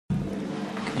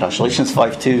congratulations,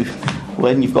 5-2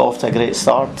 win. You've got off to a great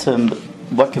start.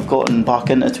 Wick have gotten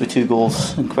back into it with 2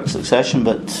 goals in quick succession,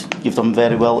 but you've done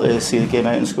very well to see the game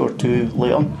out and score 2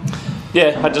 late on.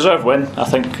 Yeah, a deserved win. I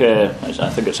think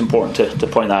it's important to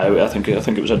point that out. I think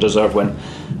it was a deserved win.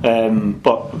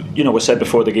 But we said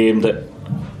before the game that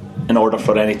in order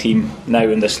for any team now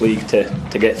in this league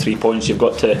to get 3 points, you've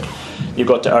got to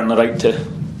earn the right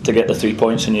to get the 3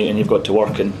 points, and you've got to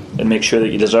work and make sure that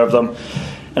you deserve them.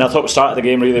 And I thought we started the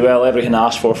game really well. Everything I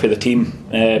asked for the team.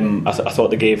 I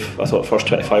thought the first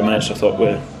 25 minutes, I thought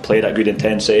we played at good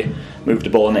intensity, moved the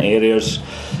ball into areas,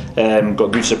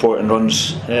 got good support and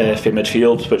runs from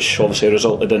midfield, which obviously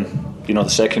resulted in the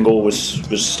second goal was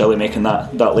Stilly making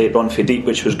that late run for deep,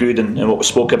 which was good and what we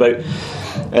spoke about.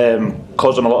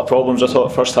 Caused them a lot of problems, I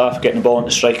thought, first half, getting the ball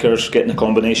into strikers, getting the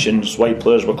combinations. White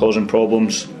players were causing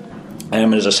problems.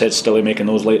 As I said, Stilly making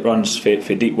those late runs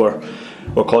for deep were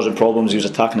causing problems. He was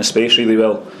attacking the space really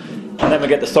well. And then we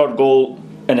get the third goal,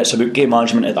 and it's about game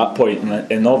management at that point.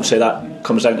 And obviously that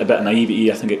comes down to a bit of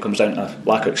naivety. I think it comes down to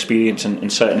lack of experience in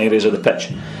certain areas of the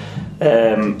pitch.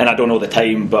 And I don't know the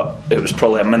time, but it was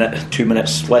probably a minute, 2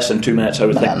 minutes, less than 2 minutes, I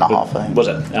would think. And a half, was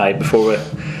it? Aye, before we.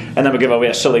 And then we give away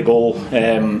a silly goal,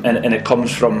 and it comes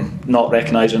from not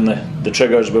recognising the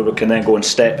triggers where we can then go and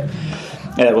step.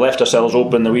 We left ourselves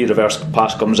open. The wee reverse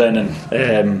pass comes in,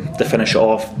 and they finish it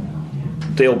off.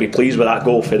 They'll be pleased with that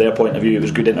goal from their point of view. It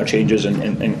was good interchanges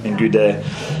and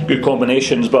good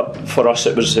combinations, but for us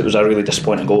it was a really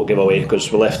disappointing goal to give away,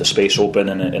 because we left the space open,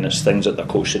 and it's things that the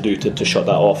coach should do to shut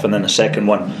that off. And then the second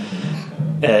one,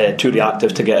 too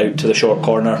reactive to get out to the short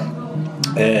corner,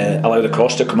 allow the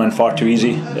cross to come in far too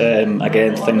easy.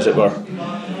 Again, things that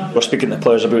we're speaking to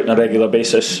players about on a regular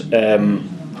basis.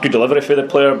 Good delivery for the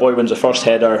player. Boy wins the first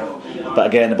header, but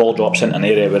again the ball drops into an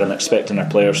area where I'm expecting our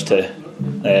players to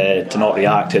not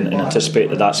react and anticipate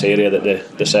that that's the area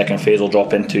that the second phase will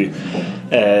drop into.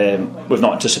 We've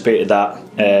not anticipated that,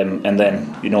 and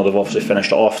then they've obviously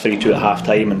finished it off 3-2 at half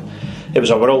time, and it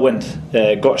was a whirlwind.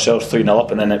 Got ourselves 3-0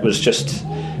 up, and then it was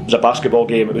a basketball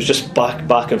game. It was just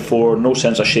back and forth, no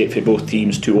sense of shape for both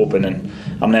teams, too open, and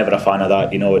I'm never a fan of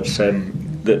that. It's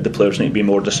the players need to be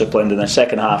more disciplined. In the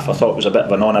second half, I thought it was a bit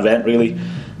of a non-event really.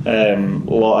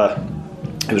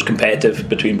 It was competitive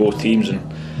between both teams,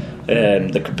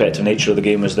 and the competitive nature of the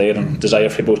game was there, and desire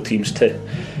for both teams to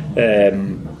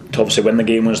obviously win the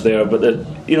game was there. But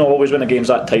always when a game's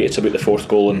that tight, it's about the fourth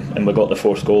goal, and we got the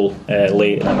fourth goal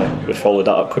late, and then we followed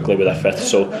that up quickly with a fifth.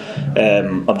 So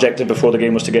objective before the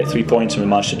game was to get 3 points, and we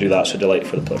managed to do that, so delight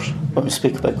for the players. When we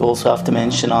speak about goals, we have to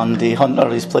mention Andy Hunter.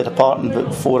 He's played a part in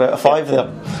about 4 out of 5 there.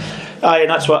 Aye, and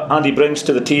that's what Andy brings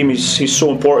to the team. He's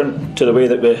so important to the way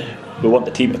that we want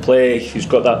the team to play. He's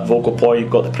got that vocal point,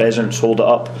 got the presence, hold it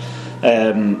up.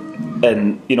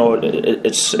 And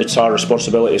it's our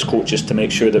responsibility as coaches to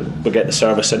make sure that we get the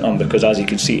service into him, because as you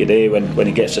can see today, when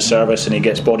he gets the service and he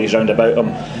gets bodies round about him,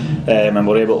 and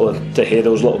we're able to hear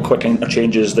those little quick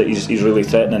interchanges, that he's really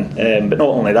threatening. But not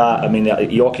only that, I mean,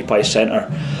 he occupies centre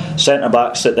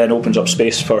backs, that then opens up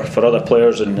space for other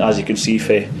players, and as you can see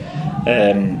for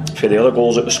the other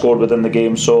goals that were scored within the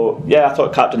game. So yeah, I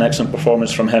thought captain excellent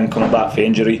performance from him coming back for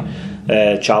injury.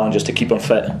 Challenges to keep him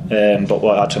fit, but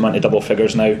we're actually into double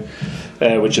figures now,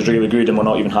 which is really good, and we're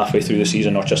not even halfway through the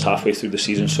season, or just halfway through the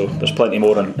season, so there's plenty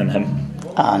more in him.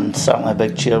 And certainly a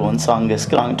big cheer once Angus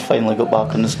Grant finally got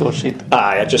back on the score sheet.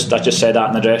 Aye, I just said that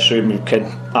in the dressing room.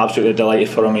 Absolutely delighted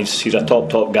for him. He's a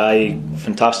top guy,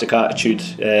 fantastic attitude,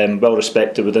 well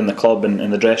respected within the club and in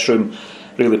the dressing room.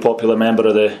 Really popular member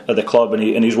of the club,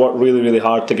 and he's worked really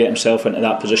hard to get himself into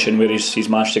that position where he's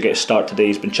managed to get a start today.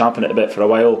 He's been champing it a bit for a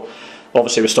while.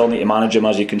 Obviously we still need to manage him,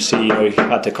 as you can see. He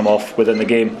had to come off within the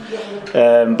game,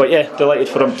 but yeah, delighted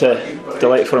for him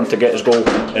to get his goal.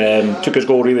 Took his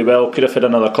goal really well. Could have had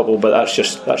another couple, but that's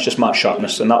just match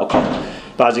sharpness, and that'll come.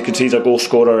 But as you can see, he's a goal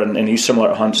scorer, and he's similar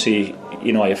to Hunt. He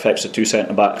affects the 2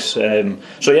 centre backs.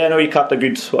 So yeah, he capped a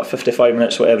good 55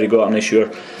 minutes, whatever he got. I'm not sure,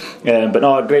 but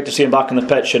no, great to see him back on the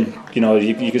pitch, and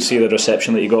you can see the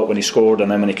reception that he got when he scored,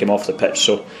 and then when he came off the pitch.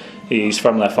 So he's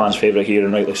firmly a fan's favourite here,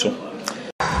 and rightly so.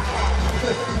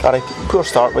 Gary, poor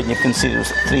start when you conceded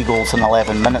 3 goals in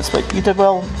 11 minutes, but you did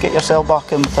well get yourself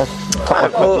back in with a couple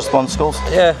of quick response goals.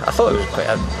 Yeah, I thought it was quite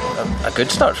a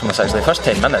good start from us actually. The first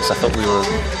 10 minutes I thought we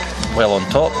were well on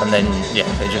top, and then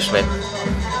it just went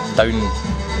down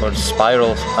or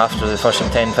spiralled after the first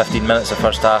 10-15 minutes of the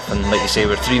first half, and like you say,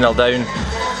 we're 3-0 down,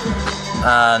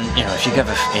 and if you give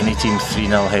any team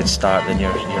 3-0 head start, then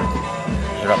you're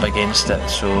up against it.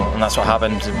 So, and that's what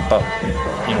happened, but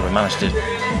we managed to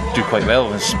do quite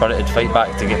well, a spirited fight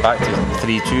back to get back to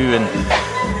 3-2,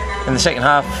 and in the second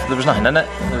half there was nothing in it.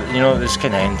 You know, it was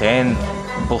kind of end to end.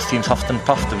 Both teams huffed and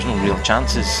puffed. There was no real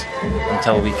chances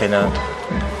until we kind of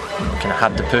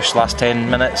had the push. Last 10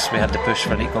 minutes we had the push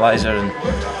for an equaliser, and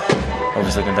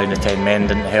obviously going down to 10 men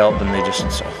didn't help, and they just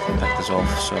sort of picked us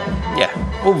off. So yeah,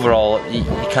 overall you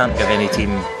can't give any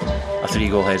team a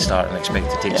 3-goal head start and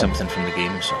expect to take something from the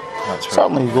game. So that's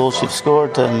certainly the goals you've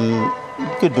scored,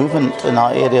 good movement in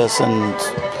that areas, and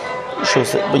it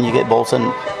shows that when you get balls in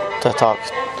to attack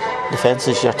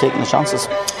defences, you're taking the chances.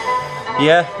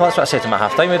 Yeah, well, that's what I said to him at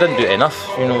half time. We didn't do it enough.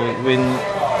 You know, when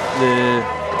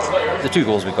the 2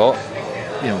 goals we got,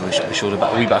 you know, we showed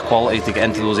a wee bit of quality to get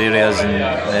into those areas,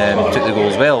 and took the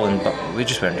goals well, but we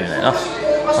just weren't doing it enough.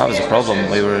 That was the problem.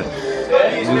 We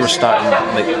were starting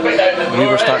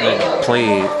to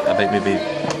play about maybe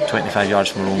 25 yards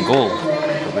from our own goal.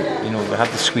 But we had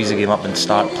to squeeze the game up and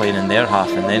start playing in their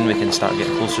half, and then we can start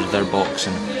getting closer to their box,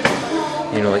 and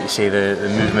like you say, the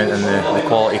movement and the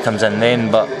quality comes in then.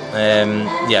 But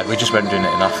yeah, we just weren't doing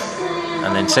it enough.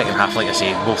 And then second half, like I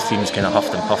say, both teams kind of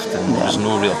huffed and puffed, and there was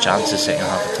no real chances second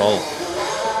half at all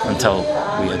until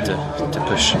we had to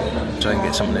push, try and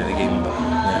get something out of the game. But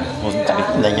yeah, it wasn't to be.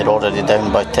 And then you're already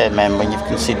down by 10 men when you've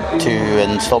conceded 2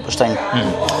 in stoppage time.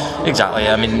 Exactly.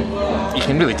 I mean, you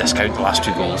can really discount the last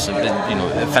 2 goals.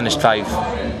 It finished 5-2.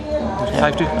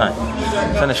 Aye,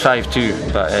 finished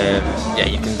 5-2. But yeah,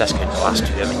 you can discount the last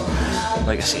 2. I mean,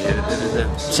 like I say, the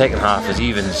second half was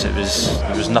evens. There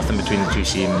was nothing between the 2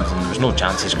 teams, and there was no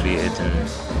chances created. And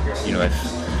if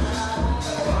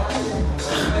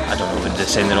I don't know if the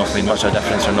sending off made much of a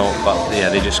difference or not, but yeah,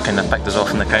 they just kind of picked us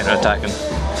off in the counter attack and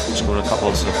scored a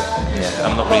couple. So yeah,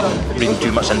 I'm not reading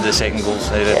too much into the second goals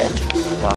either.